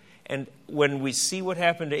deserve. And when we see what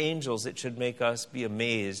happened to angels, it should make us be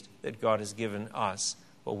amazed that God has given us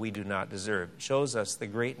what we do not deserve. It shows us the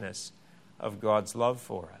greatness of God's love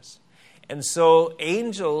for us. And so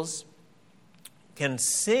angels can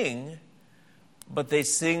sing, but they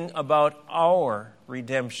sing about our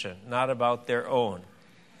redemption, not about their own.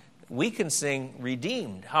 We can sing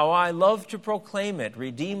redeemed, how I love to proclaim it,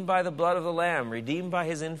 redeemed by the blood of the Lamb, redeemed by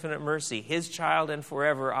his infinite mercy, his child and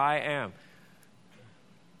forever I am.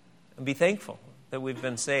 And be thankful that we've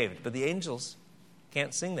been saved. But the angels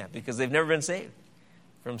can't sing that because they've never been saved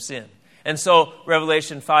from sin. And so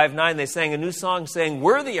Revelation 5:9, they sang a new song saying,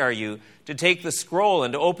 worthy are you to take the scroll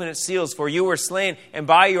and to open its seals, for you were slain, and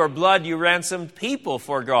by your blood you ransomed people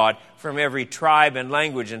for God from every tribe and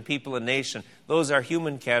language and people and nation. Those are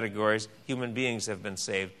human categories. Human beings have been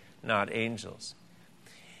saved, not angels.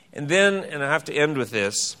 And then, and I have to end with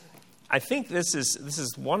this, I think this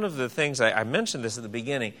is one of the things, I mentioned this at the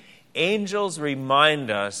beginning, angels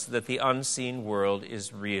remind us that the unseen world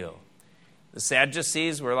is real. The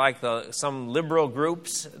Sadducees were like some liberal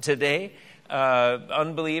groups today,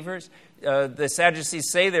 unbelievers. The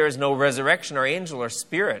Sadducees say there is no resurrection or angel or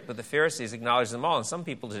spirit, but the Pharisees acknowledge them all. And some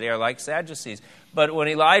people today are like Sadducees. But when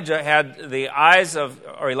Elisha had the eyes of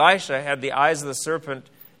the serpent,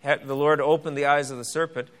 the Lord opened the eyes of the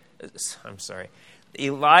serpent.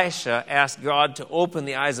 Elisha asked God to open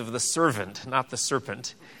the eyes of the servant, not the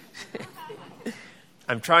serpent.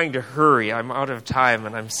 I'm trying to hurry. I'm out of time,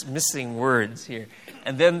 and I'm missing words here.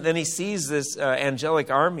 And then he sees this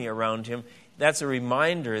angelic army around him. That's a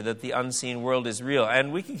reminder that the unseen world is real.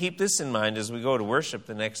 And we can keep this in mind as we go to worship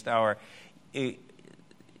the next hour. The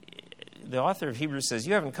author of Hebrews says,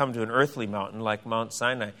 you haven't come to an earthly mountain like Mount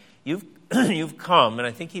Sinai. You've you've come, and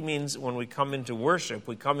I think he means when we come into worship,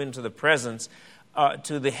 we come into the presence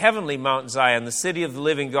to the heavenly Mount Zion, the city of the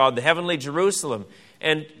living God, the heavenly Jerusalem,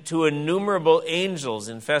 and to innumerable angels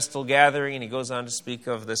in festal gathering. And he goes on to speak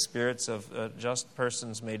of the spirits of just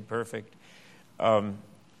persons made perfect.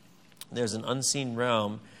 There's an unseen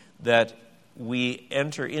realm that we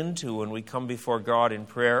enter into when we come before God in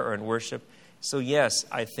prayer or in worship. So yes,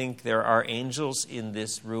 I think there are angels in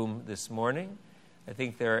this room this morning. I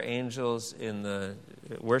think there are angels in the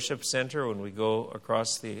worship center when we go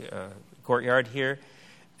across the courtyard here.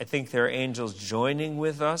 I think there are angels joining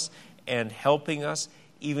with us and helping us,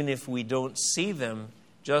 even if we don't see them.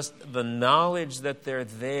 Just the knowledge that they're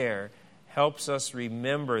there helps us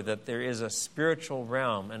remember that there is a spiritual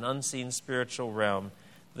realm, an unseen spiritual realm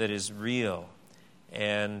that is real,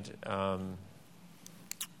 and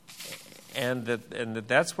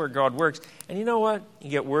that's where God works. And you know what? You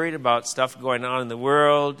get worried about stuff going on in the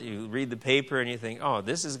world. You read the paper and you think, oh,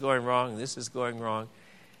 this is going wrong, this is going wrong.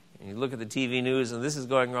 And you look at the TV news and this is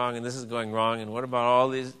going wrong and this is going wrong. And what about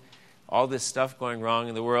all this stuff going wrong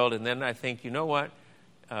in the world? And then I think, you know what?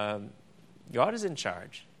 God is in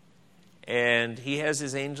charge. And he has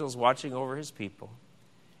his angels watching over his people.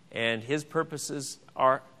 And his purposes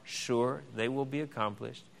are sure, they will be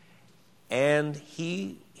accomplished. And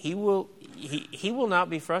he will not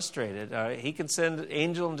be frustrated. He can send an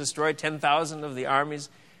angel and destroy 10,000 of the armies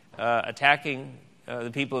attacking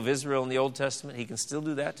the people of Israel in the Old Testament. He can still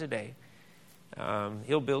do that today.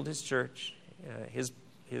 He'll build his church.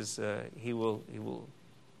 He will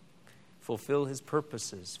fulfill his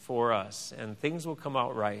purposes for us, and things will come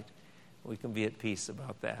out right. We can be at peace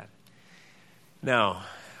about that. Now,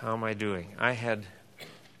 how am I doing?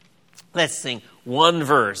 Let's sing one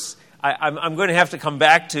verse. I'm going to have to come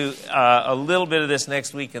back to a little bit of this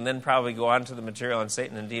next week and then probably go on to the material on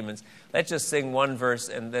Satan and demons. Let's just sing one verse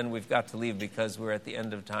and then we've got to leave because we're at the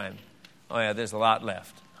end of time. Oh, yeah, there's a lot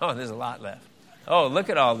left. Oh, there's a lot left. Oh, look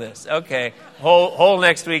at all this. Okay, whole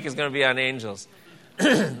next week is going to be on angels.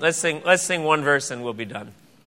 Let's sing one verse and we'll be done.